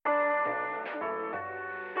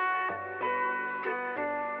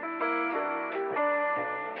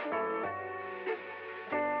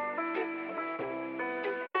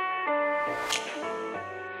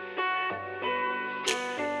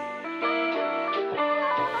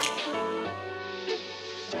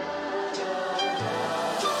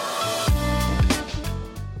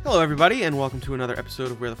Hello, everybody, and welcome to another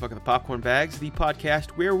episode of Where the Fuck Are the Popcorn Bags, the podcast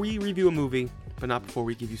where we review a movie, but not before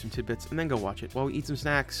we give you some tidbits, and then go watch it while we eat some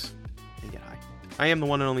snacks and get high. I am the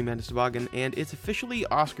one and only Mendes Toboggan, and it's officially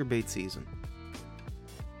Oscar bait season.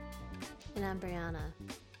 And I'm Brianna,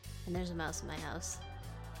 and there's a mouse in my house.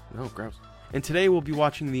 Oh, gross. And today we'll be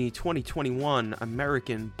watching the 2021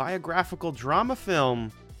 American biographical drama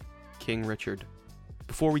film, King Richard.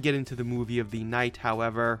 Before we get into the movie of the night,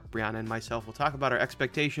 however, Brianna and myself will talk about our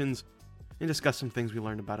expectations and discuss some things we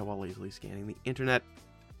learned about it while lazily scanning the internet.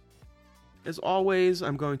 As always,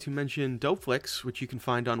 I'm going to mention Dopeflix, which you can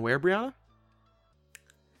find on where, Brianna?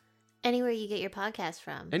 Anywhere you get your podcast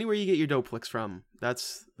from. Anywhere you get your Dopeflix from.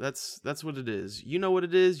 That's what it is. You know what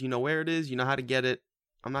it is, you know where it is, you know how to get it.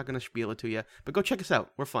 I'm not going to spiel it to you, but go check us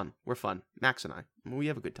out. We're fun. Max and I. We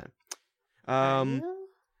have a good time. Are you?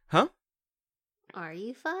 Huh? Are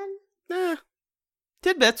you fun?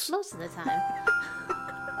 Tidbits. Most of the time.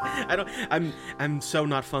 I'm so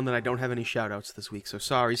not fun that I don't have any shout outs this week, so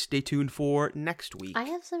sorry. Stay tuned for next week. I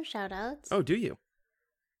have some shout outs. Oh, do you?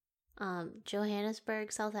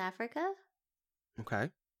 Johannesburg, South Africa. Okay.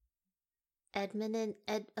 Edmonton,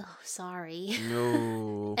 sorry.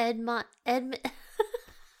 No. Edmonton,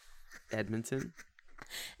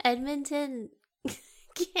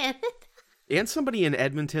 Canada. And somebody in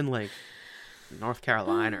Edmonton, like North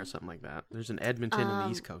Carolina or something like that. There's an Edmonton in the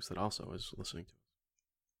East Coast that also is listening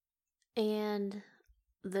to. And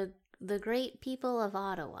the great people of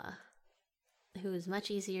Ottawa, who is much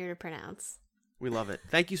easier to pronounce. We love it.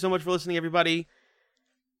 Thank you so much for listening, everybody.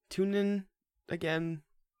 Tune in again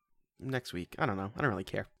next week. I don't know. I don't really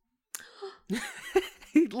care.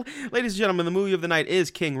 Ladies and gentlemen, the movie of the night is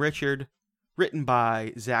King Richard, written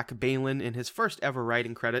by Zach Baylin in his first ever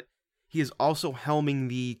writing credit. He is also helming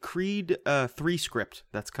the Creed 3 script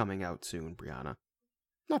that's coming out soon, Brianna.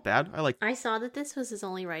 Not bad. I saw that this was his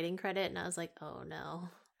only writing credit, and I was like, oh no.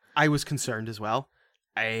 I was concerned as well.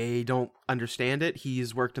 I don't understand it.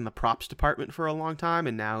 He's worked in the props department for a long time,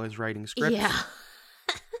 and now is writing scripts. Yeah.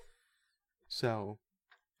 So...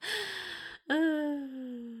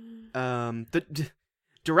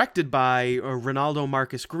 Directed by Ronaldo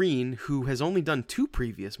Marcus Green, who has only done 2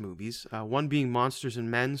 previous movies, one being Monsters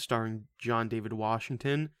and Men, starring John David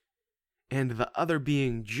Washington, and the other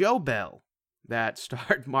being Joe Bell, that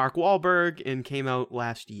starred Mark Wahlberg and came out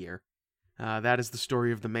last year. That is the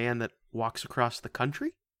story of the man that walks across the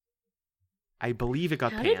country. I believe it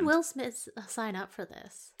got panned. How did Will Smith sign up for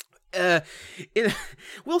this?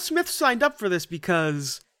 Will Smith signed up for this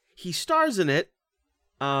because he stars in it,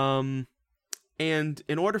 and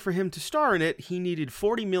in order for him to star in it, he needed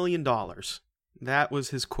 $40 million. That was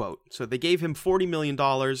his quote. So they gave him $40 million,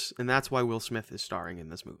 and that's why Will Smith is starring in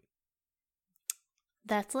this movie.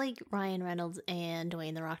 That's like Ryan Reynolds and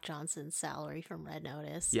Dwayne "The Rock" Johnson's salary from Red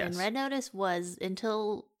Notice. Yes. And Red Notice was,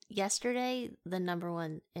 until yesterday, the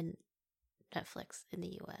 #1 in Netflix in the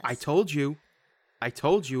U.S. I told you. I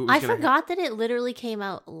forgot that it literally came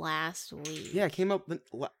out last week. Yeah, it came out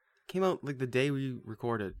like the day we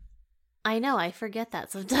recorded. I know, I forget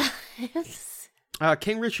that sometimes.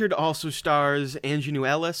 King Richard also stars Anjanou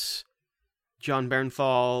Ellis, John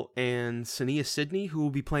Bernthal, and Sania Sidney, who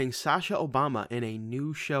will be playing Sasha Obama in a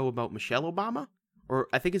new show about Michelle Obama. Or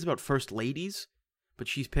I think it's about First Ladies, but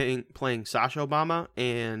she's playing Sasha Obama,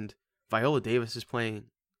 and Viola Davis is playing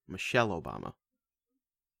Michelle Obama.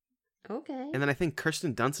 Okay. And then I think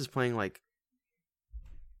Kirsten Dunst is playing, like,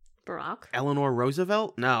 Barack? Eleanor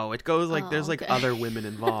Roosevelt? No, it goes like there's like okay. other women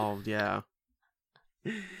involved, yeah.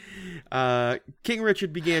 King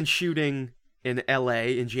Richard began shooting in LA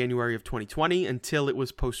in January of 2020 until it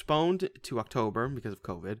was postponed to October because of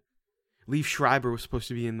COVID. Liev Schreiber was supposed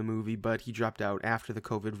to be in the movie, but he dropped out after the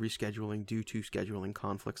COVID rescheduling due to scheduling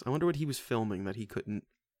conflicts. I wonder what he was filming that he couldn't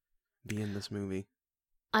be in this movie.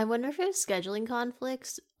 I wonder if it was scheduling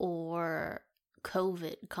conflicts or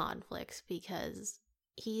COVID conflicts, because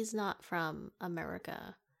he's not from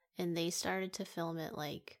America, and they started to film it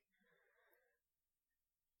like.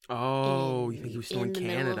 Oh, you think he was still in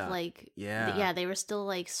Canada? Middle of, like, yeah, they were still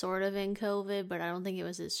like sort of in COVID, but I don't think it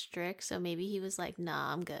was as strict. So maybe he was like,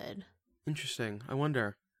 "Nah, I'm good." Interesting. I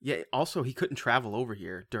wonder. Yeah. Also, he couldn't travel over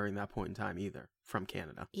here during that point in time either from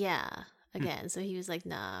Canada. Yeah. Again, so he was like,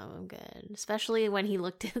 "Nah, I'm good." Especially when he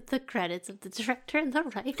looked at the credits of the director and the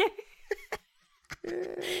writer.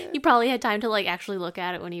 He probably had time to like actually look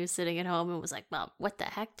at it when he was sitting at home and was like, well, what the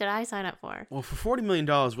heck did I sign up for? Well, for $40 million,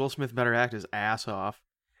 Will Smith better act his ass off.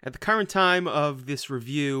 At the current time of this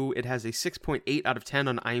review, it has a 6.8 out of 10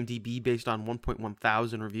 on IMDb based on 1.1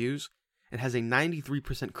 thousand reviews. It has a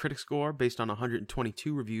 93% critic score based on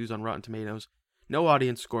 122 reviews on Rotten Tomatoes. No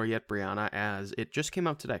audience score yet, Brianna, as it just came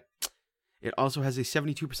out today. It also has a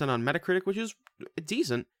 72% on Metacritic, which is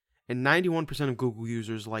decent, and 91% of Google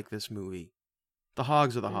users like this movie. The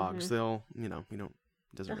hogs are the hogs. They'll, we don't,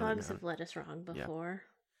 it doesn't The really hogs matter. have led us wrong before.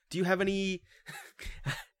 Do you have any,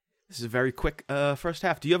 this is a very quick first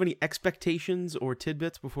half, do you have any expectations or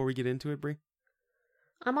tidbits before we get into it, Bri?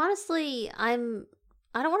 I don't want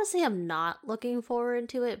to say I'm not looking forward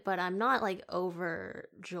to it, but I'm not like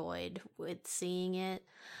overjoyed with seeing it.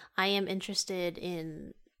 I am interested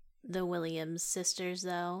in the Williams sisters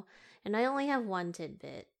though, and I only have one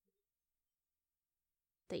tidbit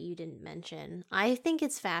that you didn't mention. I think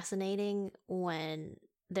it's fascinating when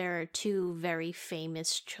there are two very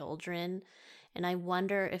famous children, and I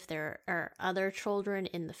wonder if there are other children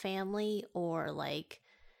in the family or like,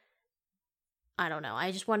 I don't know.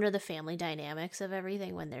 I just wonder the family dynamics of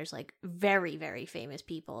everything when there's like very, very famous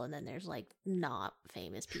people and then there's like not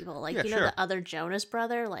famous people. Like, Yeah, sure. the other Jonas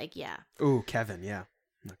brother? Like, yeah. Ooh, Kevin, yeah.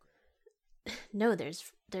 No, there's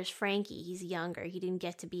Frankie. He's younger. He didn't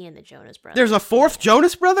get to be in the Jonas Brothers. There's a fourth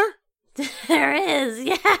Jonas brother? There is,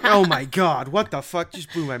 yeah. Oh my god, what the fuck?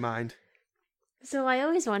 Just blew my mind. So I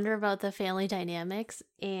always wonder about the family dynamics,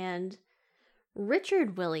 and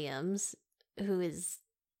Richard Williams, who is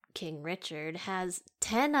King Richard, has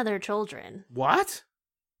 10 other children. What?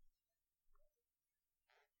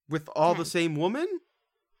 With all 10. the same woman?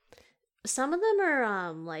 Some of them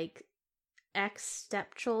are like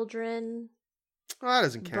ex-stepchildren, Oh, that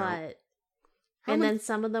doesn't count. but How and many- then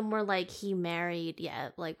some of them were like he married, yeah,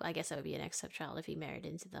 like I guess that would be an ex-stepchild if he married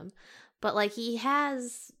into them. But like he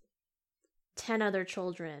has 10 other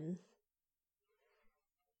children.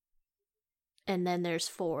 And then there's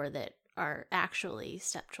 4 that are actually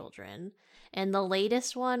stepchildren. And the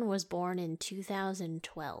latest one was born in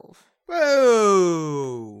 2012.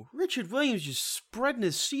 Whoa! Richard Williams just spreading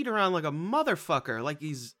his seed around like a motherfucker, like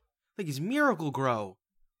he's Miracle Grow.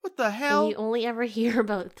 What the hell? And you only ever hear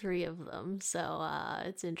about 3 of them, so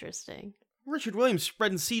it's interesting. Richard Williams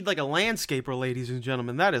spreading seed like a landscaper, ladies and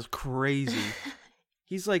gentlemen. That is crazy.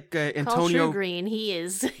 He's like Call Antonio. True Green, he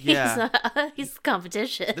is. Yeah. He's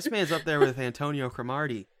competition. This man's up there with Antonio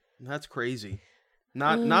Cromartie. That's crazy.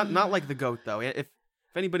 Not like the GOAT though. If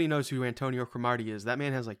anybody knows who Antonio Cromartie is, that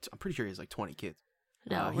man has like I'm pretty sure he has like 20 kids.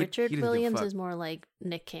 No, he Richard doesn't give a Williams fuck. is more like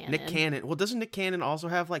Nick Cannon. Nick Cannon. Well, doesn't Nick Cannon also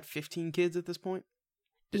have like 15 kids at this point?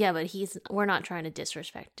 Yeah, but we're not trying to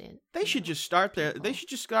disrespect it. They should just start there. They should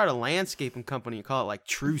just start a landscaping company and call it like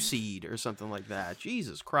True Seed or something like that.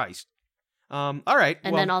 Jesus Christ. All right.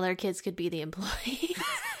 And well, then all their kids could be the employees.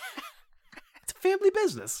 it's a family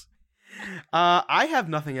business. I have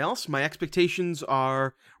nothing else. My expectations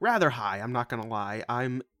are rather high. I'm not gonna lie.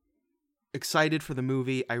 I'm excited for the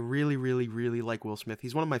movie. I really, really, really like Will Smith.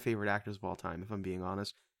 He's one of my favorite actors of all time, if I'm being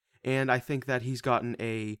honest. And I think that he's gotten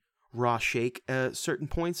a raw shake at certain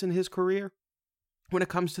points in his career. When it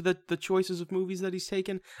comes to the choices of movies that he's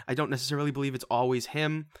taken, I don't necessarily believe it's always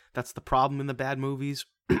him. That's the problem in the bad movies.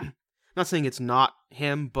 Not saying it's not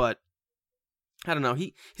him, but I don't know.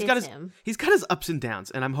 He's got his ups and downs,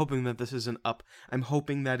 and I'm hoping that this is an up. I'm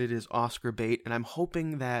hoping that it is Oscar bait, and I'm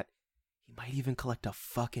hoping that he might even collect a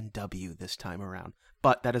fucking W this time around.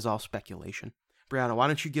 But that is all speculation. Brianna, why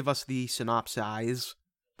don't you give us the synopsis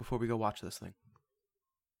before we go watch this thing?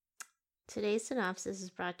 Today's synopsis is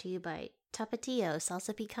brought to you by Tapatio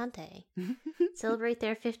Salsa Picante. Celebrate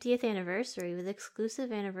their 50th anniversary with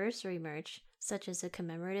exclusive anniversary merch, such as a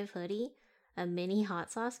commemorative hoodie, a mini hot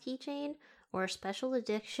sauce keychain, or a special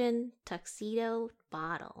edition tuxedo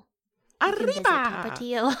bottle. You can visit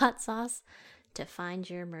Tapatio Hot Sauce to find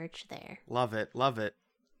your merch there. Love it. Love it.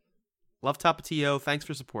 Love Tapatio. Thanks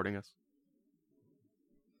for supporting us.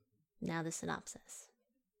 Now the synopsis.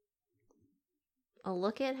 A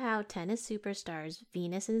look at how tennis superstars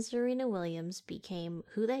Venus and Serena Williams became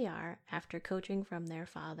who they are after coaching from their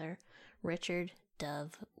father, Richard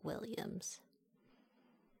Dove Williams.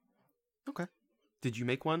 Okay. Did you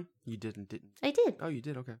make one? You didn't. I did. Oh, you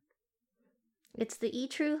did? Okay. It's the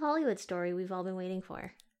E-True Hollywood story we've all been waiting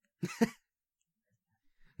for.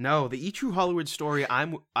 No, the E-True Hollywood story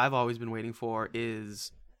I've always been waiting for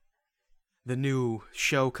is the new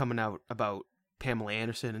show coming out about Pamela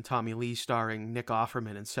Anderson and Tommy Lee starring Nick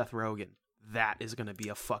Offerman and Seth Rogen. That is going to be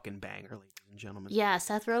a fucking banger, ladies and gentlemen. Yeah,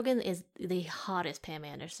 Seth Rogen is the hottest Pam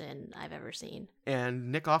Anderson I've ever seen.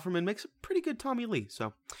 And Nick Offerman makes a pretty good Tommy Lee.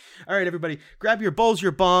 So, all right, everybody, grab your bowls,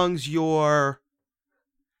 your bongs, your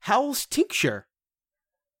Howell's tincture.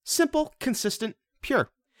 Simple, consistent, pure.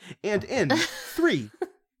 And in 3,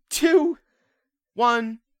 2,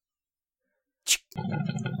 1.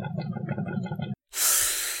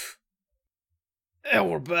 And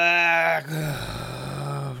we're back.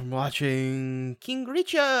 watching King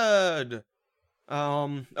Richard.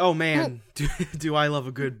 Oh man, do I love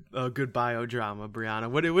a good biodrama,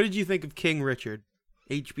 Brianna? What did you think of King Richard?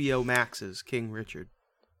 HBO Max's King Richard.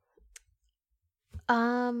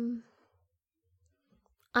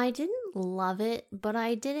 I didn't love it, but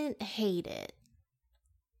I didn't hate it.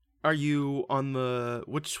 Are you on the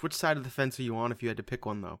which side of the fence are you on if you had to pick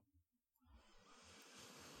one though?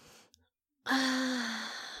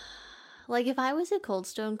 Like if I was at Cold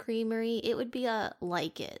Stone Creamery, it would be a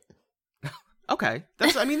like it. Okay.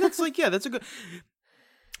 That's a good.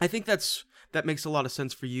 I think that makes a lot of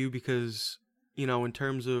sense for you because, you know, in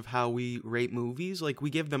terms of how we rate movies, like we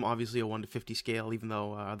give them obviously a 1 to 50 scale, even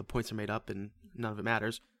though the points are made up and none of it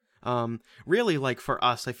matters. Really, like for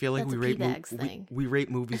us, I feel like we rate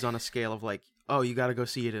movies on a scale of like, oh, you got to go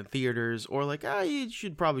see it in theaters, or like, you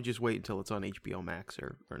should probably just wait until it's on HBO Max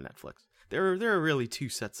or Netflix. There are really two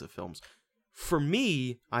sets of films. For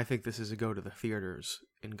me, I think this is a go to the theaters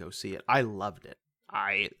and go see it. I loved it.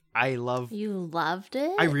 You loved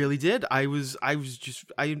it? I really did. I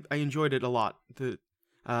enjoyed it a lot.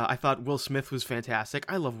 I thought Will Smith was fantastic.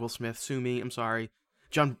 I love Will Smith. Sue me. I'm sorry.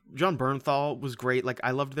 John Bernthal was great. Like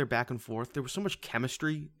I loved their back and forth. There was so much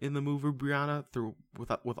chemistry in the movie, Brianna,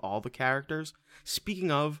 with all the characters.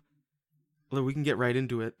 Speaking of, we can get right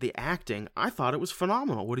into it. The acting, I thought it was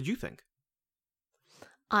phenomenal. What did you think?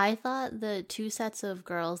 I thought the two sets of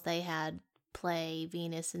girls they had play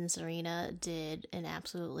Venus and Serena did an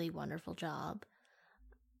absolutely wonderful job.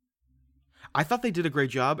 I thought they did a great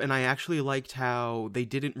job, and I actually liked how they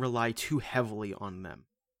didn't rely too heavily on them.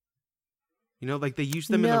 You know, like they used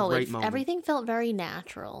them in the right moment. Everything felt very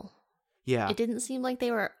natural. Yeah. It didn't seem like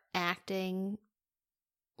they were acting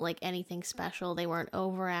like anything special. They weren't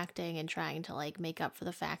overacting and trying to like make up for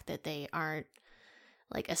the fact that they aren't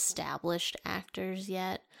like established actors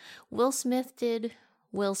yet. Will Smith did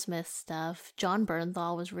Will Smith stuff. John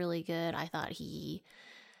Bernthal was really good. I thought he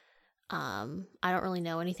I don't really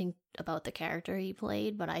know anything about the character he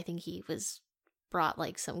played, but I think he brought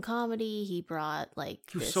like some comedy. He brought like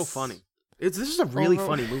he was so funny. This is a really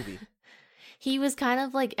funny movie. He was kind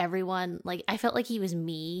of like everyone, like I felt like he was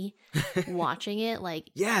me watching it. Like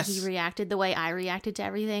yes. He reacted the way I reacted to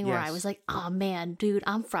everything, where I was like, oh man, dude,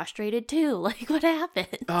 I'm frustrated too. Like what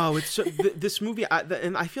happened? Oh, it's so, this movie,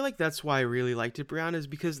 and I feel like that's why I really liked it, Brianna, is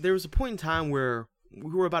because there was a point in time where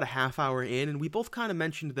we were about a half hour in and we both kind of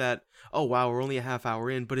mentioned that, oh wow, we're only a half hour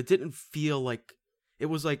in, but it didn't feel like, it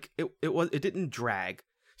was like, it didn't drag.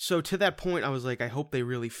 So to that point, I was like, I hope they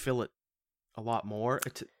really fill it a lot more.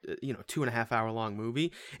 It's 2.5 hour long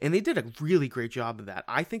movie, and they did a really great job of that.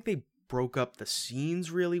 I think they broke up the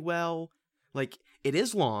scenes really well. Like it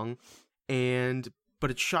is long,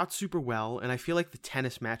 but it's shot super well, and I feel like the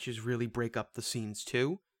tennis matches really break up the scenes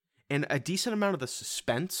too. And a decent amount of the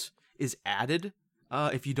suspense is added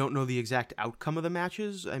if you don't know the exact outcome of the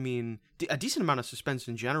matches. I mean, a decent amount of suspense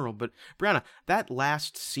in general. But Brianna, that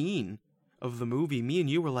last scene of the movie, me and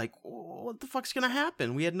you were like, oh, what the fuck's gonna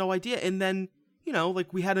happen? We had no idea. And then,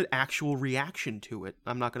 like we had an actual reaction to it.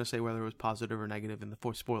 I'm not gonna say whether it was positive or negative in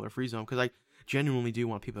the spoiler-free zone, because I genuinely do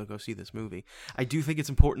want people to go see this movie. I do think it's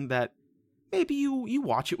important that maybe you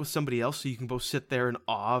watch it with somebody else so you can both sit there in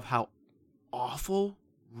awe of how awful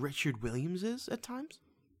Richard Williams is at times.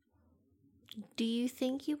 Do you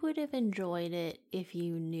think you would have enjoyed it if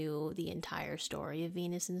you knew the entire story of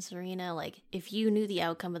Venus and Serena? Like, if you knew the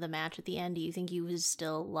outcome of the match at the end, do you think you would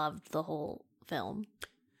still loved the whole film?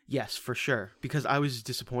 Yes, for sure. Because I was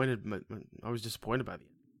disappointed. I was disappointed by the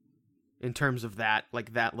end. In terms of that,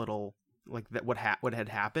 like that little, like that what had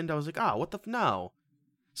happened. I was like, what the no.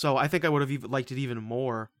 So I think I would have liked it even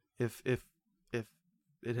more if it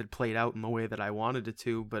had played out in the way that I wanted it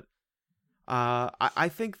to. But I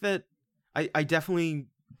think that. I definitely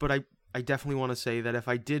want to say that if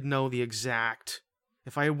I did know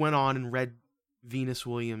if I went on and read Venus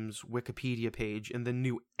Williams' Wikipedia page and then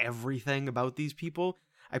knew everything about these people,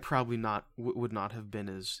 I probably would not have been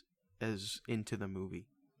as into the movie.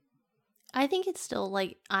 I think it's still,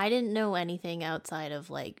 like, I didn't know anything outside of,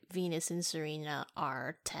 like, Venus and Serena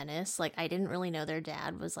are tennis. Like, I didn't really know their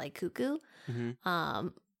dad was, like, cuckoo. Mm-hmm.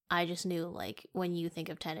 I just knew, like, when you think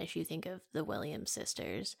of tennis, you think of the Williams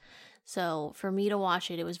sisters. So for me to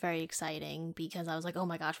watch it, it was very exciting because I was like, oh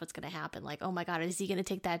my gosh, what's going to happen? Like, oh my God, is he going to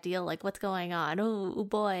take that deal? Like, what's going on? Oh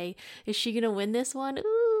boy, is she going to win this one?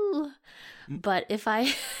 Ooh. Ooh. But if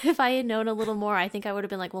I had known a little more, I think I would have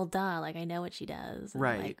been like, well, duh, like I know what she does. And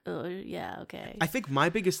Right. Like, oh yeah, okay. I think my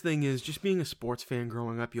biggest thing is just being a sports fan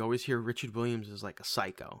growing up. You always hear Richard Williams is like a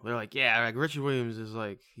psycho. They're like, yeah, like Richard Williams is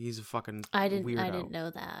like, he's a fucking weirdo. I didn't know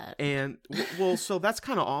that. And well, so that's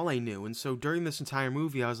kind of all I knew. And so during this entire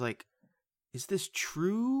movie, I was like, is this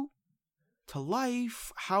true to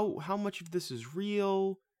life? How much of this is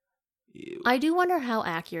real? I do wonder how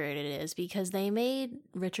accurate it is because they made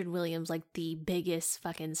Richard Williams like the biggest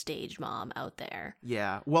fucking stage mom out there.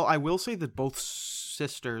 Yeah. Well, I will say that both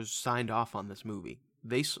sisters signed off on this movie.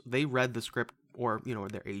 They read the script, or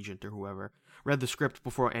their agent or whoever read the script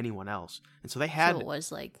before anyone else, and so they had. So it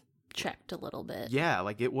was like checked a little bit. Yeah,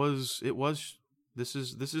 like it was. This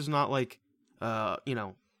is not like, an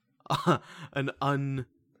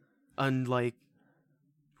unlike.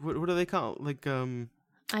 What do they call it? Like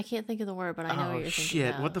I can't think of the word, but I know what you're thinking shit!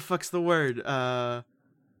 about. What the fuck's the word?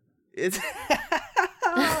 It's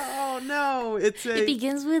oh no! It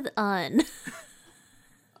begins with un.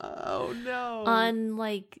 Oh no!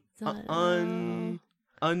 Unlike I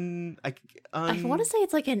want to say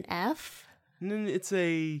it's like an F. It's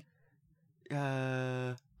a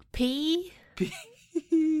P.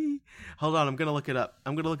 Hold on, I'm gonna look it up.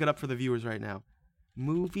 I'm gonna look it up for the viewers right now.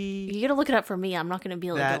 Movie. You're gonna look it up for me. I'm not gonna be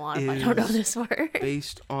able to go on if I don't know this word.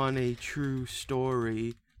 Based on a true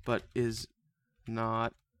story, but is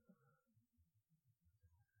not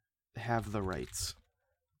have the rights.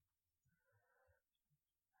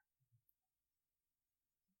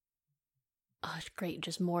 Oh, great!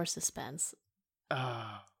 Just more suspense.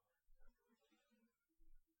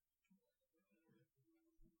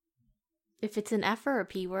 If it's an F or a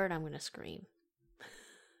P word, I'm gonna scream.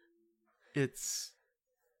 It's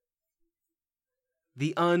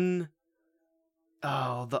the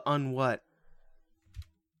what?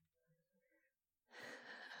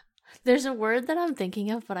 There's a word that I'm thinking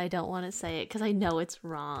of, but I don't want to say it because I know it's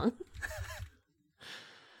wrong.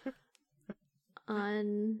 Oh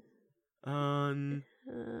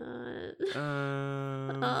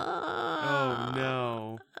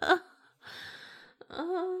no.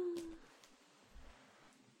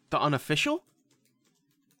 The unofficial?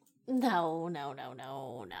 No.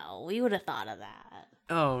 We would have thought of that.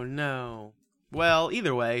 Oh no. Well,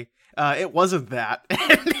 either way, it wasn't that.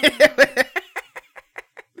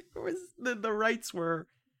 The rights were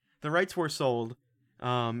sold,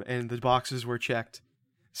 and the boxes were checked.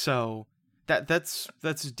 So that's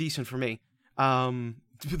decent for me. Will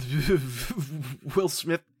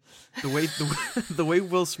Smith, the way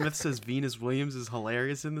Will Smith says Venus Williams is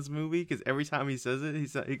hilarious in this movie, because every time he says it,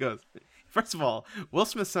 he goes. First of all, Will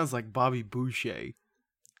Smith sounds like Bobby Boucher.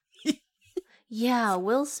 Yeah,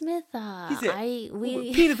 Will Smith.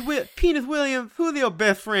 Peanut Williams, who's your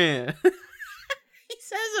best friend? He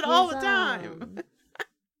says it all the time.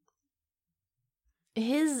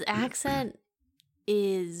 His accent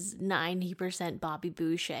is 90% Bobby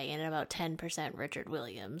Boucher and about 10% Richard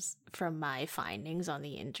Williams from my findings on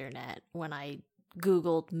the internet when I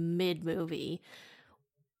Googled mid-movie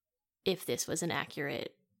if this was an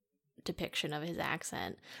accurate depiction of his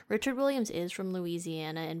accent. Richard Williams is from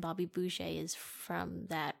Louisiana and Bobby Boucher is from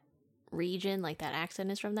that region, like that accent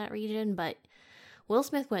is from that region, but Will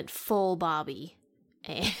Smith went full Bobby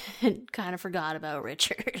and kind of forgot about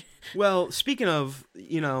Richard. Well, speaking of,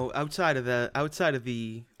 outside of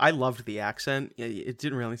the, I loved the accent. It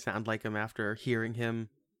didn't really sound like him after hearing him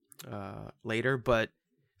later, but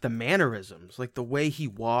the mannerisms, like the way he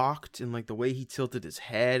walked and like the way he tilted his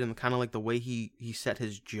head and kind of like the way he set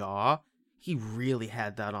his jaw, he really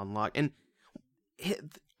had that on lock. And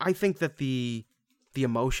I think that the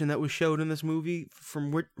emotion that was showed in this movie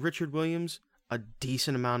from Richard Williams a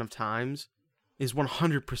decent amount of times is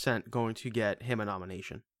 100% going to get him a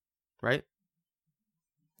nomination, right?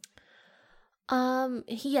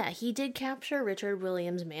 Yeah, he did capture Richard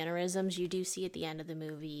Williams' mannerisms. You do see at the end of the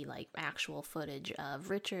movie, like, actual footage of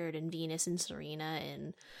Richard and Venus and Serena,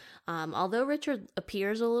 and, although Richard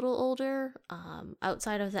appears a little older,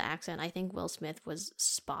 outside of the accent, I think Will Smith was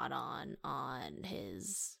spot on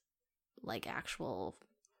his, like, actual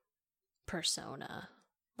persona.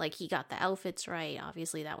 Like, he got the outfits right.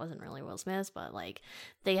 Obviously, that wasn't really Will Smith's, but, like,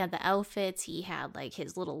 they had the outfits. He had, like,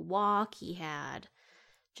 his little walk. He had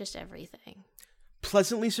just everything.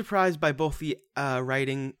 Pleasantly surprised by both the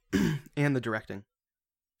writing and the directing.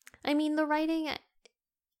 I mean, the writing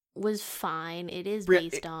was fine. It is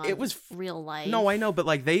based on it was real life. No, I know, but,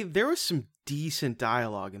 like, there was some decent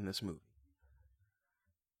dialogue in this movie.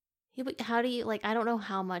 Yeah, but how do you, like, I don't know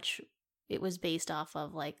how much it was based off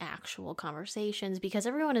of like actual conversations because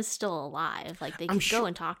everyone is still alive. Like they could go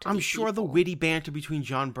and talk to. I'm these sure the people. witty banter between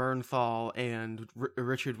John Bernthal and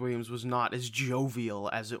Richard Williams was not as jovial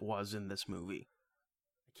as it was in this movie.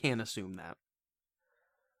 I can't assume that.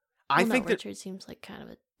 I think that Richard seems like kind of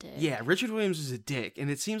a dick. Yeah, Richard Williams is a dick, and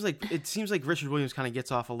it seems like Richard Williams kind of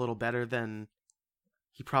gets off a little better than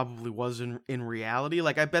he probably was in reality.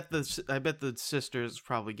 Like I bet the sisters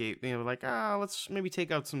probably gave, like, let's maybe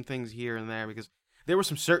take out some things here and there, because there were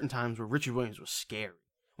some certain times where Richard Williams was scary.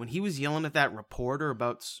 When he was yelling at that reporter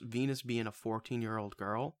about Venus being a 14-year-old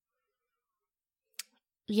girl.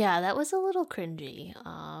 Yeah, that was a little cringy.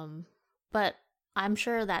 But I'm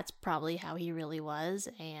sure that's probably how he really was,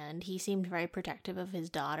 and he seemed very protective of his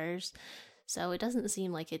daughters, so it doesn't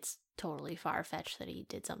seem like it's totally far-fetched that he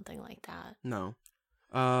did something like that. No.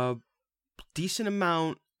 Decent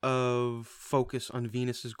amount of focus on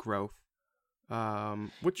Venus's growth.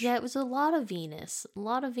 Which it was a lot of Venus.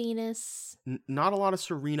 Not a lot of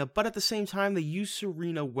Serena, but at the same time, they used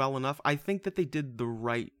Serena well enough. I think that they did the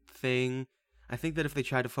right thing. I think that if they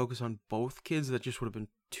tried to focus on both kids, that just would have been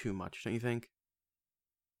too much, don't you think?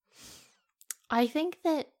 I think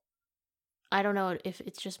that, I don't know if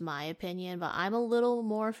it's just my opinion, but I'm a little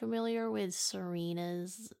more familiar with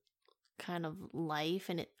Serena's kind of life,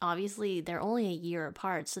 and obviously they're only a year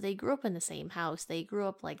apart, so they grew up in the same house. They grew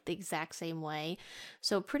up like the exact same way.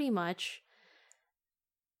 So pretty much,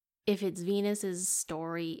 if it's Venus's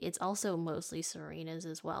story, it's also mostly Serena's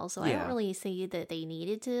as well. So I don't really see that they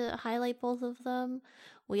needed to highlight both of them.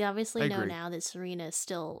 We obviously know now that Serena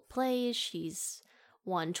still plays. She's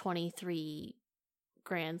won 23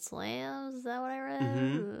 Grand Slams. Is that what I read?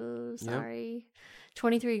 Mm-hmm. Sorry. Yep.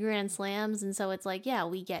 23 Grand Slams. And so it's like, yeah,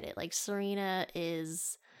 we get it. Like Serena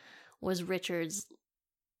was Richard's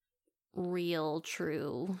real,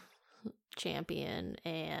 true champion,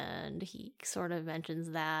 and he sort of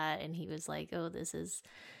mentions that, and he was like, oh, this is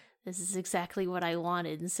exactly what I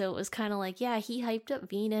wanted. And so it was kind of like, yeah, he hyped up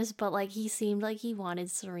Venus, but like he seemed like he wanted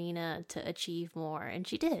Serena to achieve more, and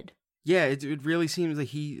she did. Yeah, it really seems like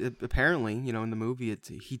he, apparently, in the movie,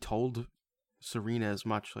 he told Serena as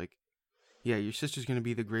much, like, yeah, your sister's going to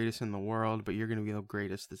be the greatest in the world, but you're going to be the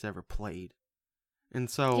greatest that's ever played. And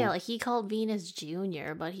so... Yeah, like he called Venus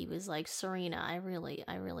Junior, but he was like, Serena, I really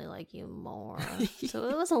like you more. So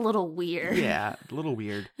it was a little weird. Yeah, a little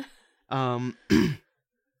weird. All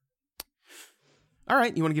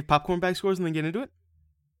right, you want to give popcorn bag scores and then get into it?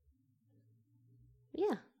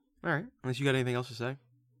 Yeah. All right, unless you got anything else to say.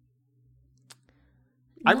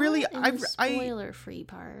 Spoiler-free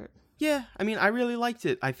part. Yeah, I mean, I really liked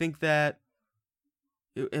it. I think that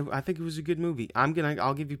it was a good movie.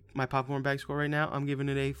 I'll give you my popcorn bag score right now. I'm giving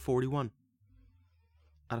it a 41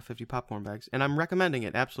 out of 50 popcorn bags, and I'm recommending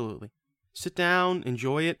it absolutely. Sit down,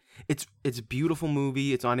 enjoy it. It's a beautiful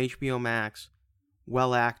movie. It's on HBO Max.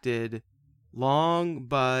 Well acted, long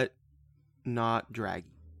but not draggy.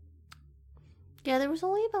 Yeah, there was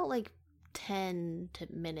only about like 10 to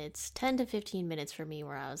 15 minutes for me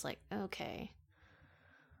where I was like, okay.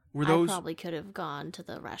 I probably could have gone to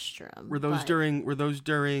the restroom. Were those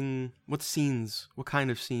during what scenes? What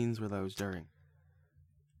kind of scenes were those during?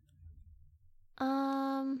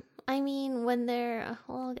 I mean, when they're,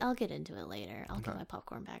 well, I'll get into it later. I'll get my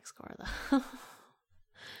popcorn bag score though.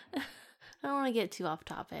 I don't want to get too off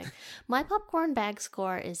topic. My popcorn bag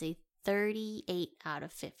score is a 38 out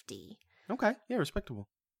of 50. Okay, yeah, respectable.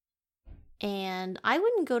 And I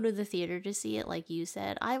wouldn't go to the theater to see it like you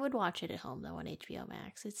said. I would watch it at home, though, on HBO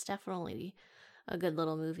Max. It's definitely a good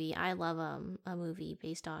little movie. I love a movie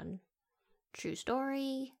based on true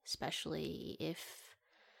story, especially if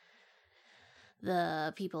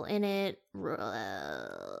the people in it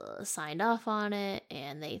signed off on it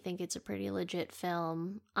and they think it's a pretty legit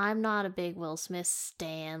film. I'm not a big Will Smith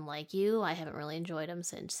stan like you. I haven't really enjoyed him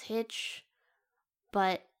since Hitch,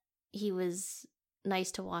 but he was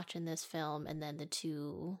nice to watch in this film. And then the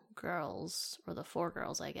two girls, or the four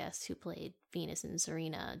girls, I guess, who played Venus and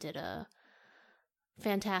Serena did a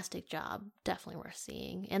fantastic job. Definitely worth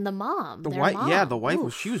seeing. And the mom, the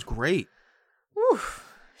wife, she was great. Oof.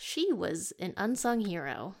 She was an unsung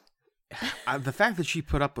hero. The fact that she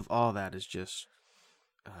put up with all that is just,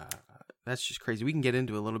 that's just crazy. We can get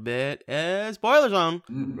into a little bit. Spoiler zone.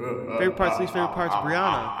 Favorite parts, least favorite parts.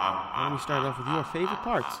 Brianna, why don't we start off with your favorite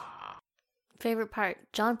parts? Favorite part,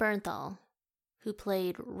 John Bernthal, who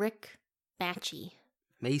played Rick Maci.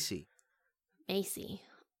 Macy.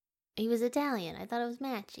 He was Italian. I thought it was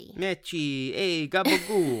Maci. Maci, hey,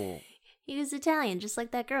 gabagool. He was Italian, just like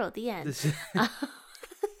that girl at the end.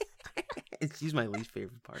 She's my least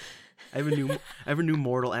favorite part. I have a new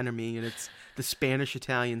mortal enemy, and it's the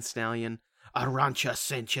Spanish-Italian stallion, Arantxa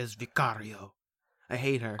Sanchez Vicario. I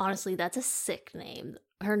hate her. Honestly, that's a sick name.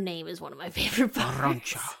 Her name is one of my favorite parts.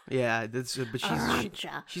 Arantxa. Yeah, but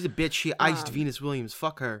she's a bitch. She iced Venus Williams.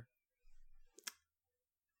 Fuck her.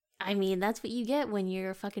 I mean, that's what you get when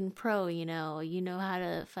you're a fucking pro, you know. You know how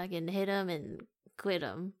to fucking hit him and quit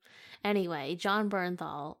him. Anyway, Jon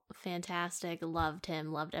Bernthal, fantastic. Loved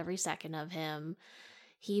him. Loved every second of him.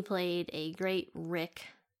 He played a great Rick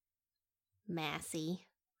Massey.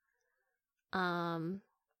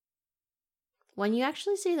 When you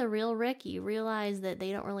actually see the real Rick, you realize that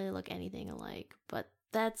they don't really look anything alike. But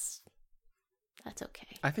that's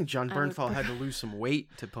okay. I think Jon Bernthal had to lose some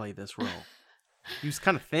weight to play this role. He was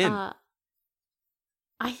kind of thin.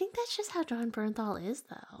 I think that's just how Jon Bernthal is,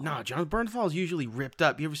 though. No, Jon Bernthal is usually ripped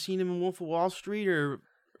up. You ever seen him in Wolf of Wall Street or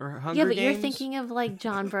Hunger Games? Yeah, but you're thinking of, like,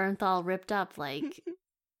 Jon Bernthal ripped up, like...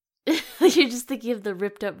 You're just thinking of the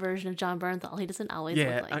ripped up version of Jon Bernthal. He doesn't always look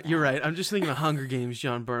like that. You're right. I'm just thinking of Hunger Games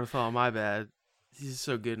Jon Bernthal. My bad. He's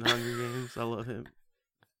so good in Hunger Games. I love him.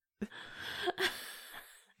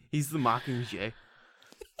 He's the Mockingjay.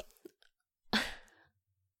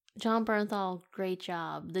 Jon Bernthal, great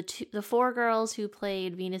job. The four girls who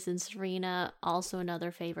played Venus and Serena, also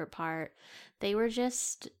another favorite part. They were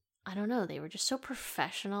just, I don't know, they were just so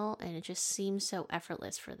professional, and it just seemed so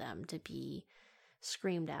effortless for them to be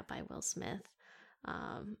screamed at by Will Smith.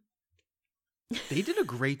 They did a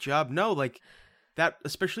great job. No, like that,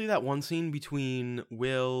 especially that one scene between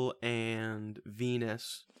Will and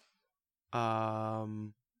Venus,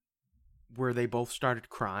 where they both started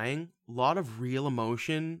crying. A lot of real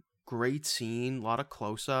emotion. Great scene. A lot of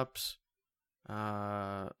close-ups.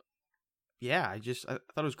 Yeah, I thought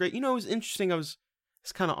it was great. You know, it was interesting. It's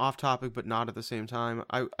kind of off topic, but not at the same time.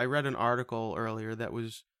 I read an article earlier that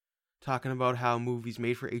was talking about how movies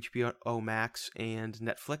made for HBO Max and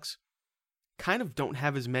Netflix kind of don't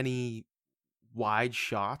have as many wide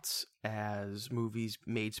shots as movies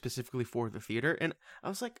made specifically for the theater. And I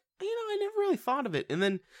was like, you know, I never really thought of it. And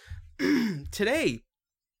then today,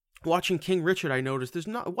 watching King Richard, I noticed it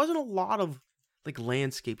wasn't a lot of like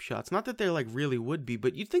landscape shots. Not that there like really would be,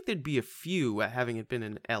 but you'd think there'd be a few having it been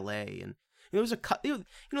in LA. And there was a couple.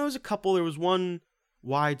 There was one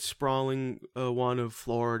wide sprawling one of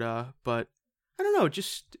Florida, but I don't know. It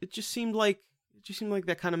just seemed like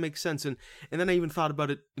that kind of makes sense. And then I even thought about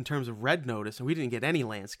it in terms of Red Notice, and we didn't get any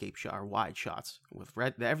landscape shot or wide shots with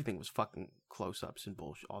Red. Everything was fucking close ups and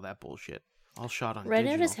bullshit, all that bullshit, all shot on Red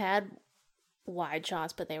digital. Notice had wide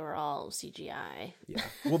shots, but they were all CGI. Yeah.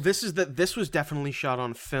 Well, this was definitely shot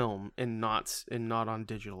on film and not on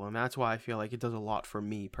digital, and that's why I feel like it does a lot for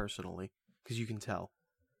me personally, because you can tell.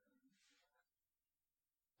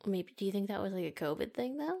 Maybe, do you think that was like a COVID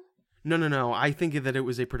thing though? No. I think that it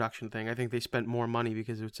was a production thing. I think they spent more money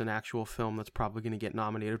because it's an actual film that's probably going to get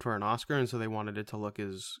nominated for an Oscar, and so they wanted it to look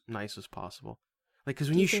as nice as possible. Like, because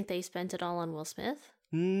when you think they spent it all on Will Smith?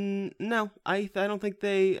 No, I don't think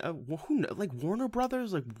they. Like Warner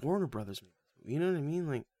Brothers, you know what I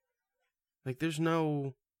mean? Like there's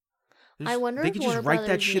no. I wonder if Warner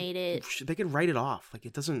Brothers made it. They could write it off. Like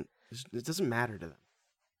it doesn't matter to them.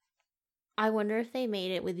 I wonder if they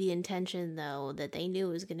made it with the intention, though, that they knew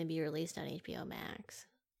it was going to be released on HBO Max.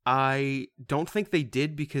 I don't think they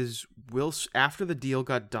did, because after the deal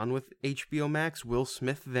got done with HBO Max, Will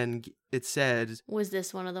Smith then, it said... Was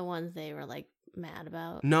this one of the ones they were, like, mad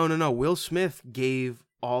about? No. Will Smith gave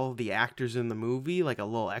all the actors in the movie, like, a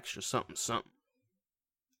little extra something.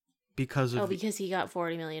 Because he got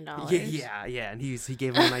 $40 million. Yeah, and he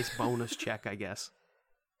gave him a nice bonus check, I guess.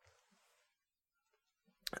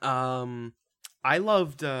 I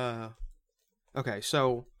loved so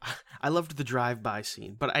I loved the drive-by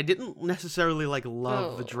scene, but I didn't necessarily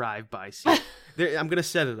love the drive-by scene. I'm gonna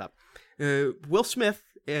set it up. Will Smith,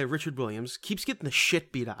 Richard Williams, keeps getting the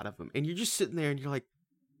shit beat out of him, and you're just sitting there and you're like,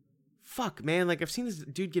 fuck, man, like I've seen this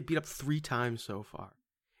dude get beat up 3 times so far.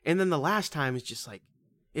 And then the last time is just like,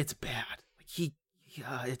 it's bad. Like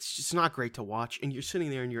it's just not great to watch, and you're sitting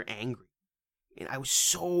there and you're angry. And I was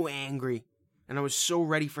so angry. And I was so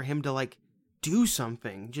ready for him to do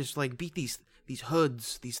something, just beat these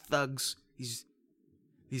hoods, these thugs,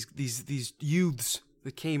 these youths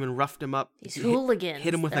that came and roughed him up. These hooligans.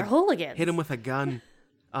 Hooligans. Hit him with a gun.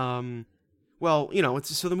 Well, you know,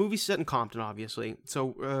 so the movie's set in Compton, obviously.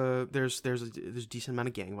 So there's a decent amount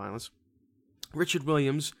of gang violence. Richard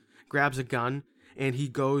Williams grabs a gun and he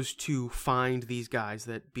goes to find these guys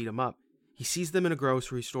that beat him up. He sees them in a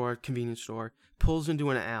grocery store, convenience store, pulls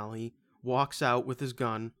into an alley. walks out with his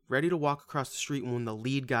gun, ready to walk across the street when the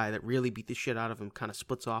lead guy that really beat the shit out of him kind of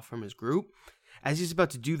splits off from his group. As he's about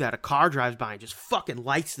to do that, a car drives by and just fucking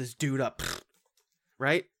lights this dude up.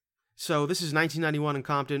 Right? So this is 1991 in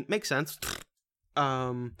Compton. Makes sense.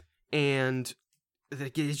 And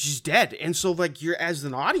it's just dead. And so, like, you're, as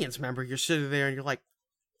an audience member, you're sitting there and you're like,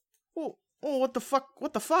 oh, what the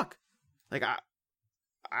fuck? Like,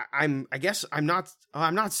 I guess I'm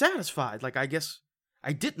not satisfied. Like, I guess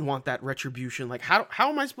I didn't want that retribution. Like, how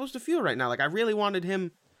am I supposed to feel right now? Like, I really wanted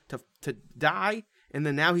him to die, and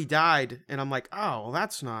then now he died, and I'm like, oh, well,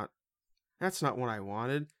 that's not what I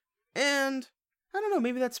wanted. And I don't know,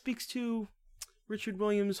 maybe that speaks to Richard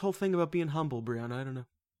Williams' whole thing about being humble, Brianna. I don't know.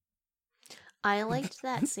 I liked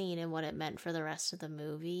that scene and what it meant for the rest of the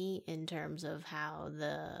movie in terms of how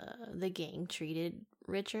the gang treated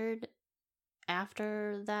Richard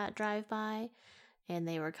after that drive-by, and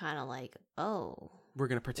they were kind of like, oh, we're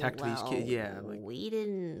gonna protect these kids. Yeah, like, we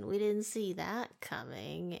didn't see that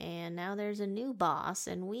coming, and now there's a new boss,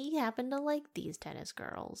 and we happen to like these tennis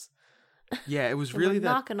girls. Yeah, it was really we're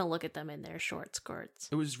not gonna look at them in their short skirts.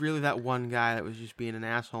 It was really that one guy that was just being an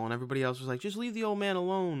asshole, and everybody else was like, just leave the old man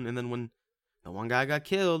alone. And then when the one guy got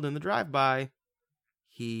killed in the drive-by,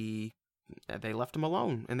 they left him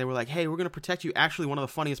alone, and they were like, hey, we're gonna protect you. Actually, one of the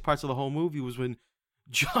funniest parts of the whole movie was when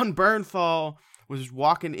Jon Bernthal was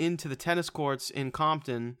walking into the tennis courts in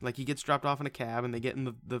Compton. Like, he gets dropped off in a cab, and they get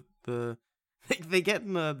in they get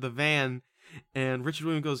in the van, and Richard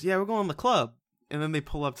Williams goes, yeah, we're going to the club. And then they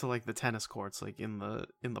pull up to, like, the tennis courts, like, in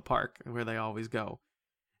the park where they always go.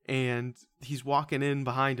 And he's walking in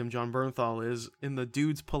behind him, Jon Bernthal is, and the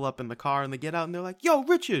dudes pull up in the car, and they get out, and they're like, yo,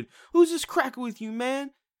 Richard, who's this cracker with you,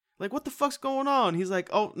 man? Like, what the fuck's going on? He's like,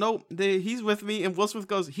 oh, no, he's with me. And Will Smith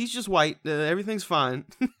goes, he's just white. Everything's fine.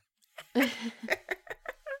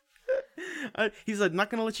 He's like, not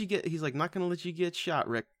gonna let you get shot,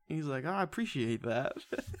 Rick. He's like, I appreciate that.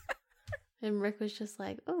 And Rick was just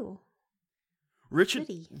like, oh, Richard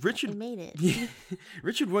I made it. Yeah,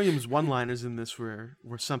 Richard Williams' one-liners in this were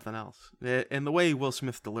something else. And the way Will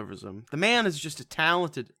Smith delivers them. The man is just a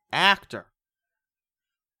talented actor.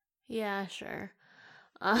 Yeah, sure.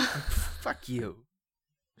 Fuck you.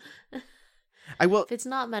 I will. If it's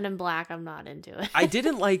not Men in Black, I'm not into it. I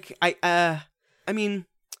didn't like. I mean,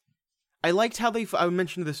 I liked how I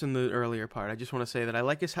mentioned this in the earlier part. I just want to say that I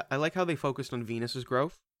like how they focused on Venus's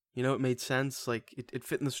growth. You know, it made sense. Like, it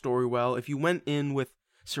fit in the story well. If you went in with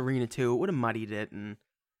Serena too, it would have muddied it and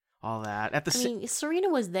all that. I mean, Serena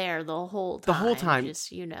was there the whole time. The whole time.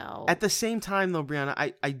 Just, you know. At the same time, though, Brianna,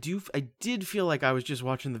 I did feel like I was just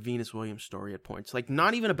watching the Venus Williams story at points. Like,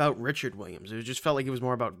 not even about Richard Williams. It just felt like it was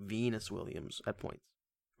more about Venus Williams at points.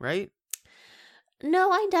 Right?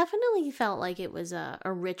 No, I definitely felt like it was a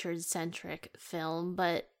Richard-centric film,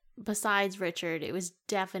 but besides Richard, it was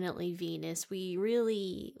definitely Venus.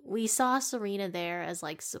 We saw Serena there as,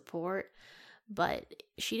 like, support, but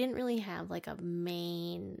she didn't really have, like, a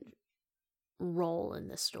main role in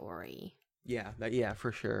the story. Yeah,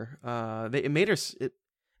 for sure. It made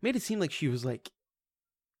it seem like she was, like,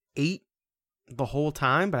 8 the whole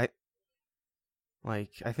time, but I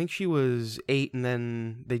think she was 8 and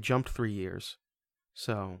then they jumped 3 years.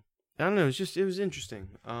 So, I don't know, it was interesting.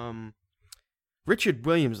 Richard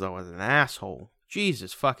Williams, though, is an asshole.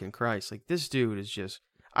 Jesus fucking Christ. Like, this dude is just,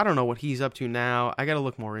 I don't know what he's up to now. I gotta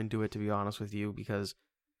look more into it, to be honest with you, because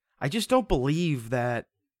I just don't believe that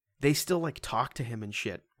they still, like, talk to him and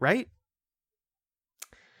shit, right?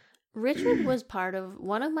 Richard was part of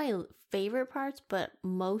one of my favorite parts, but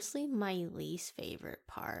mostly my least favorite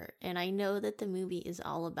part. And I know that the movie is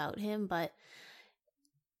all about him, but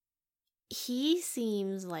he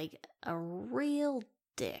seems like a real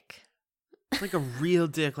dick. Like a real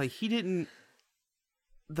dick. Like, he didn't...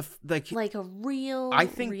 like a real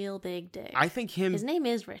big dick. I think his name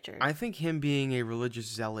is Richard. I think him being a religious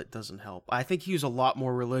zealot doesn't help. I think he was a lot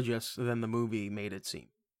more religious than the movie made it seem.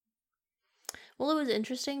 Well, it was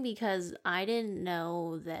interesting because I didn't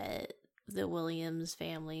know that the Williams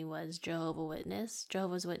family was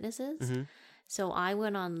Jehovah's Witnesses. Mm-hmm. So I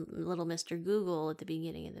went on Little Mr. Google at the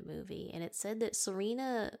beginning of the movie, and it said that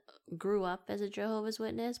Serena grew up as a Jehovah's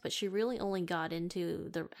Witness, but she really only got into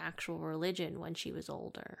the actual religion when she was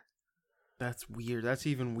older. That's weird. That's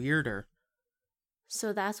even weirder.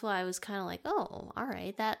 So that's why I was kind of like, oh, all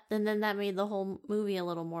right. And then that made the whole movie a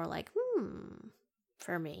little more like,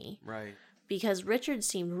 for me. Right. Because Richard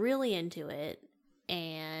seemed really into it.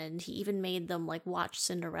 And he even made them, like, watch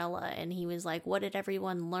Cinderella. And he was like, what did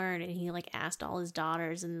everyone learn? And he, like, asked all his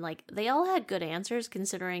daughters. And, like, they all had good answers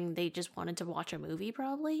considering they just wanted to watch a movie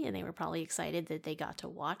probably. And they were probably excited that they got to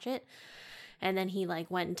watch it. And then he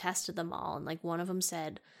like went and tested them all, and like one of them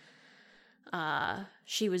said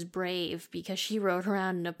she was brave because she rode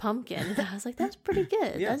around in a pumpkin. And I was like, that's pretty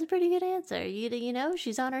good. Yeah. That's a pretty good answer. You know,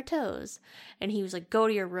 she's on her toes. And he was like, go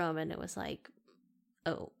to your room. And it was like,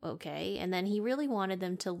 oh, okay. And then he really wanted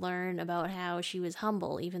them to learn about how she was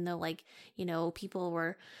humble, even though, like, you know, people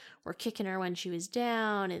were kicking her when she was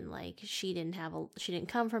down, and like she didn't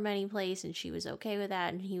come from any place, and she was okay with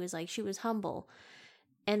that. And he was like, she was humble.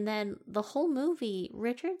 And then the whole movie,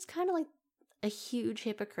 Richard's kind of like a huge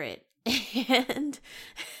hypocrite. And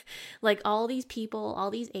like all these people, all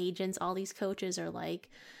these agents, all these coaches are like,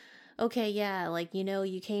 okay, yeah, like, you know,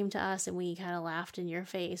 you came to us and we kind of laughed in your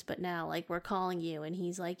face, but now like we're calling you. And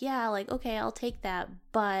he's like, yeah, like, okay, I'll take that,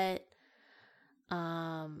 but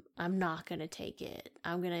I'm not gonna take it.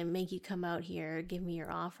 I'm gonna make you come out here, give me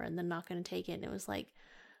your offer, and then not gonna take it. And it was like,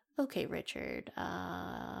 okay, Richard,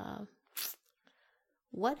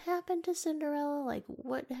 what happened to Cinderella? Like,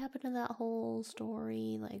 what happened to that whole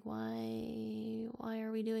story? Like, why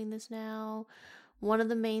are we doing this now? One of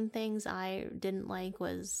the main things I didn't like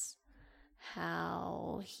was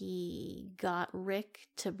how he got Rick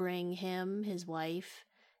to bring him, his wife,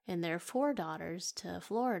 and their 4 daughters to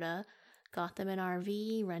Florida, got them an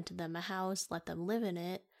RV, rented them a house, let them live in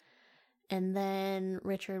it. And then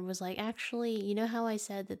Richard was like, actually, you know how I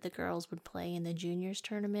said that the girls would play in the juniors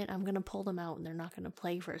tournament? I'm going to pull them out and they're not going to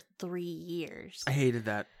play for 3 years. I hated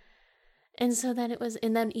that. And so then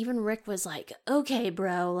and then even Rick was like, okay,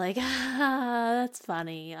 bro, like, that's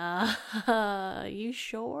funny. You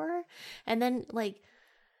sure? And then, like,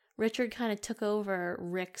 Richard kind of took over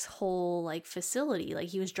Rick's whole, like, facility. Like,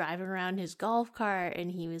 he was driving around his golf cart and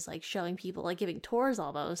he was, like, showing people, like, giving tours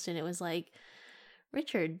almost. And it was like,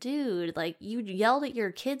 Richard, dude, like, you yelled at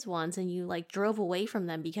your kids once and you, like, drove away from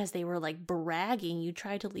them because they were, like, bragging. You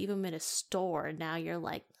tried to leave them in a store, and now you're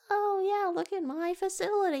like, oh, yeah, look at my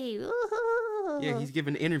facility. Ooh. Yeah, he's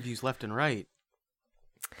giving interviews left and right.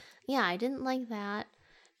 Yeah, I didn't like that.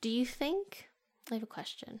 Do you think... I have a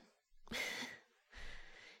question.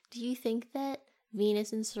 Do you think that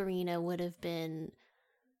Venus and Serena would have been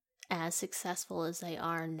as successful as they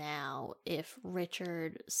are now if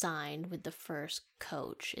Richard signed with the first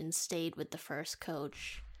coach and stayed with the first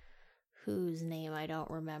coach, whose name I don't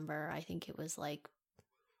remember? I think it was like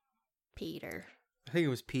Peter. I think it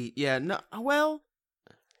was Pete. Yeah, no, well,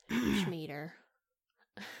 Schmieder.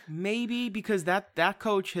 Maybe because that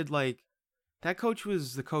coach had like, that coach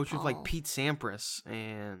was the coach of like Oh. Pete Sampras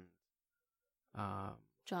and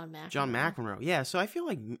John McEnroe. John McEnroe. Yeah, so I feel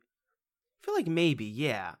like maybe,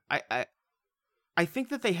 yeah. I think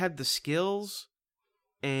that they had the skills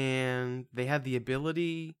and they had the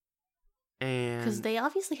ability, and Because they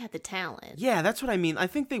obviously had the talent. yeah, that's what I mean. I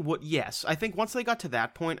think they would. Yes, I think once they got to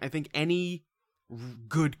that point, I think any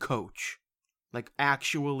good coach, like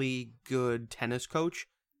actually good tennis coach,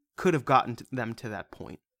 could have gotten them to that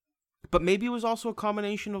point. But maybe it was also a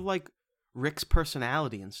combination of like Rick's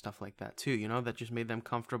personality and stuff like that too, you know, that just made them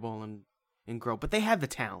comfortable and grow. But they had the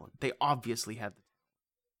talent. They obviously had the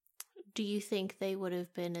Do you think they would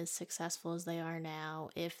have been as successful as they are now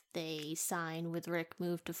if they signed with Rick,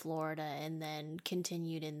 moved to Florida, and then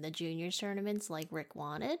continued in the juniors tournaments like Rick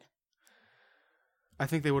wanted? I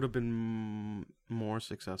think they would have been more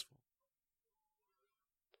successful.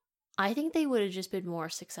 I think they would have just been more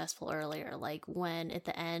successful earlier, like when at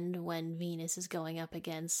the end when Venus is going up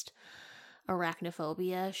against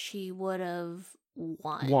Arachnophobia, she would have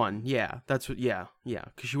won. Yeah. That's what, yeah.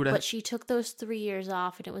 Because she would have. But she took those 3 years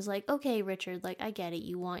off, and it was like, okay, Richard, like, I get it.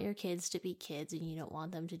 You want your kids to be kids, and you don't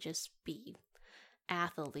want them to just be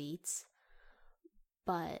athletes.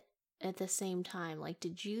 But at the same time, like,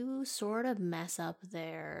 did you sort of mess up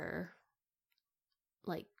their,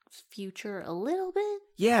 like, future a little bit?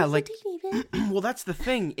 Yeah, Just like, a teeny bit? well, that's the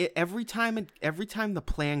thing. Every time the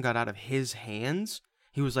plan got out of his hands,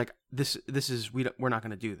 he was like, "This is we're not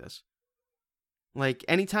going to do this." Like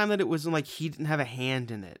anytime that it wasn't like he didn't have a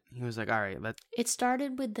hand in it, he was like, "All right, let's." It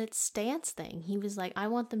started with that stance thing. He was like, I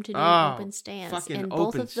want them to do Oh, an open stance. fucking And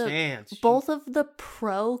open stance. both of the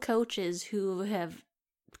pro coaches who have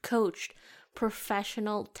coached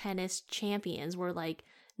professional tennis champions were like,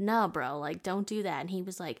 nah, bro, like, don't do that. And he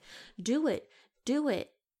was like, do it.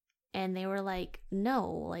 And they were like, no,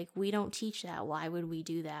 like, we don't teach that. Why would we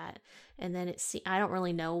do that? And then I don't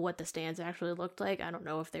really know what the stance actually looked like. I don't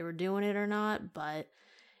know if they were doing it or not, but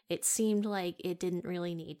it seemed like it didn't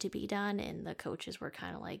really need to be done. And the coaches were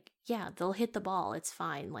kind of like, yeah, they'll hit the ball. It's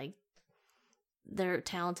fine. Like, they're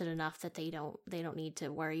talented enough that they don't need to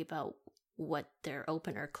worry about what their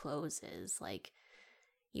open or close is. Like,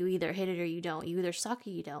 you either hit it or you don't. You either suck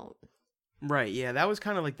or you don't. Right, yeah, that was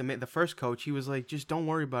kind of like the first coach. He was like, just don't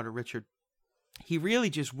worry about it, Richard. He really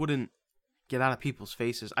just wouldn't get out of people's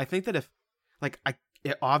faces. I think that if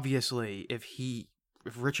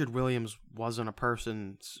Richard Williams wasn't a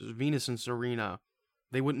person, Venus and Serena,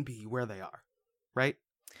 they wouldn't be where they are, right?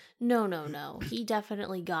 No. He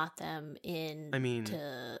definitely got them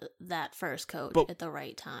to that first coach at the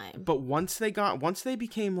right time. But once they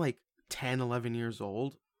became like 10, 11 years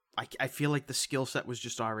old, I feel like the skill set was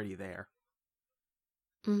just already there.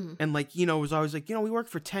 Mm-hmm. And like, it was always like, we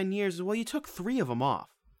worked for 10 years. Well, you took 3 of them off.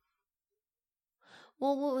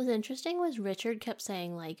 Well, what was interesting was Richard kept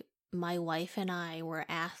saying, like, my wife and I were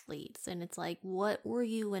athletes. And it's like, what were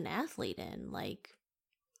you an athlete in? Like,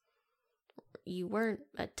 you weren't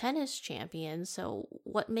a tennis champion. So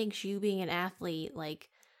what makes you being an athlete, like,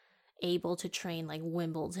 able to train, like,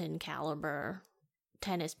 Wimbledon caliber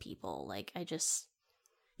tennis people? Like,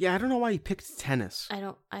 Yeah, I don't know why he picked tennis. I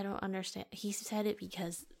don't understand. He said it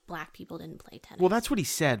because black people didn't play tennis. Well, that's what he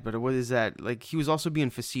said, but what is that? Like, he was also being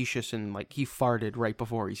facetious, and like he farted right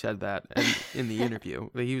before he said that in the interview.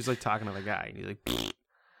 Like, he was like talking to the guy, and he's like, pfft.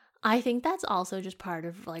 I think that's also just part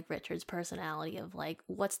of like Richard's personality of like,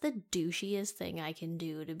 what's the douchiest thing I can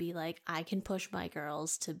do to be like, I can push my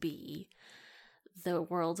girls to be the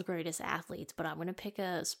world's greatest athletes, but I'm going to pick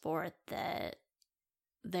a sport that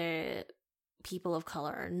the people of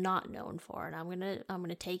color are not known for, and I'm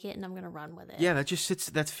gonna take it and I'm gonna run with it. Yeah,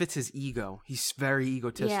 that fits his ego. He's very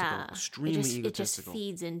egotistical, extremely egotistical. It just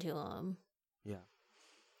feeds into him. Yeah.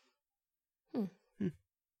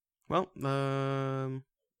 Well,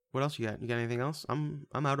 what else you got? You got anything else? I'm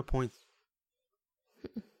out of points.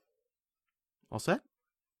 All set?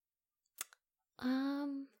 I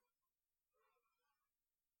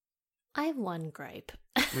have one gripe.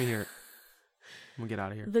 Let me hear it. We'll get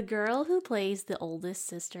out of here. The girl who plays the oldest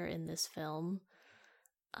sister in this film,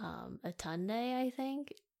 Atunde, I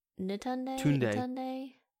think. Nitunde?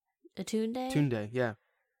 Tunde. Atunde? Tunde, yeah.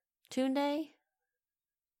 Tunde?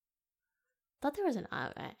 Thought there was an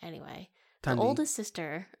anyway. Tundi. The oldest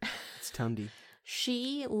sister. It's Tundi.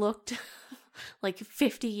 She looked like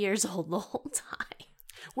 50 years old the whole time.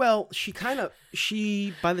 Well,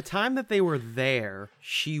 by the time that they were there,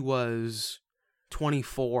 she was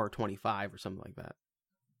 24, 25 or something like that.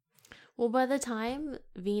 Well, by the time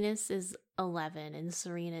Venus is 11 and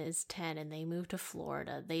Serena is 10 and they move to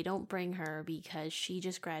Florida, they don't bring her because she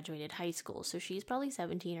just graduated high school. So she's probably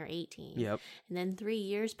 17 or 18. Yep. And then 3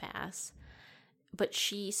 years pass. But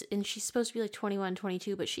she's supposed to be like 21,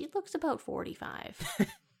 22, but she looks about 45.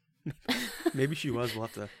 Maybe she was. We'll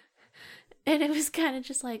have to. And it was kind of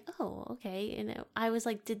just like, oh, okay. And I was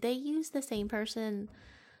like, did they use the same person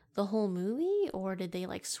the whole movie, or did they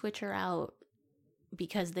like switch her out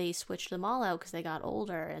because they switched them all out because they got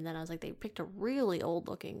older? And then I was like, they picked a really old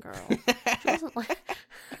looking girl. She wasn't like,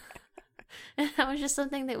 and that was just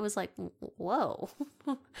something that was like, whoa.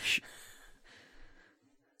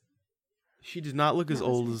 She did not look as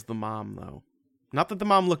old as the mom, though. Not that the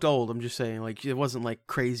mom looked old. I'm just saying, like, it wasn't like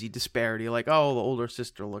crazy disparity. Like, oh, the older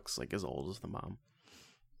sister looks like as old as the mom,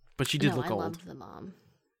 but she did look old. I loved the mom.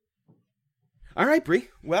 All right, Brie.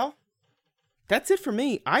 Well, that's it for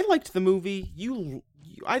me. I liked the movie.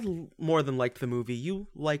 I more than liked the movie. You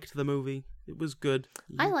liked the movie. It was good.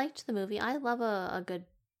 I liked the movie. I love a good,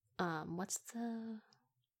 what's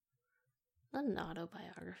not an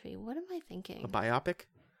autobiography. What am I thinking? A biopic?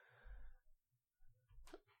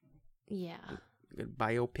 Yeah. A good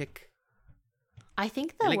biopic? I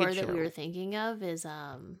think the word that we were thinking of is,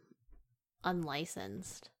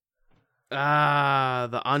 unlicensed. Ah,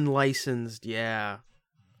 the unlicensed, yeah.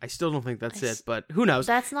 I still don't think that's it, but who knows?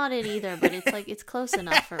 That's not it either, but it's like, it's close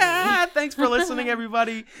enough for me. Thanks for listening,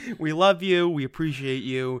 everybody. We love you. We appreciate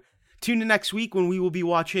you. Tune in next week when we will be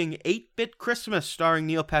watching 8-Bit Christmas starring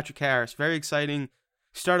Neil Patrick Harris. Very exciting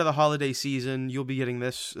start of the holiday season. You'll be getting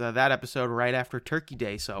that episode right after Turkey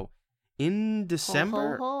Day. So in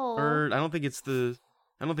December, ho, ho. or I don't think it's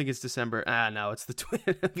December. No, it's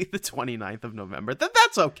it'll be the 29th of November.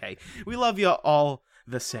 That's okay. We love you all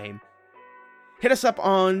the same. Hit us up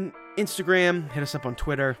on Instagram. Hit us up on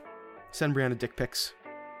Twitter. Send Brianna dick pics.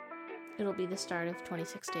 It'll be the start of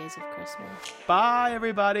 26 Days of Christmas. Bye,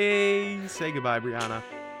 everybody. Say goodbye, Brianna.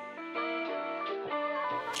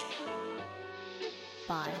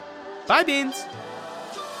 Bye. Bye, Beans.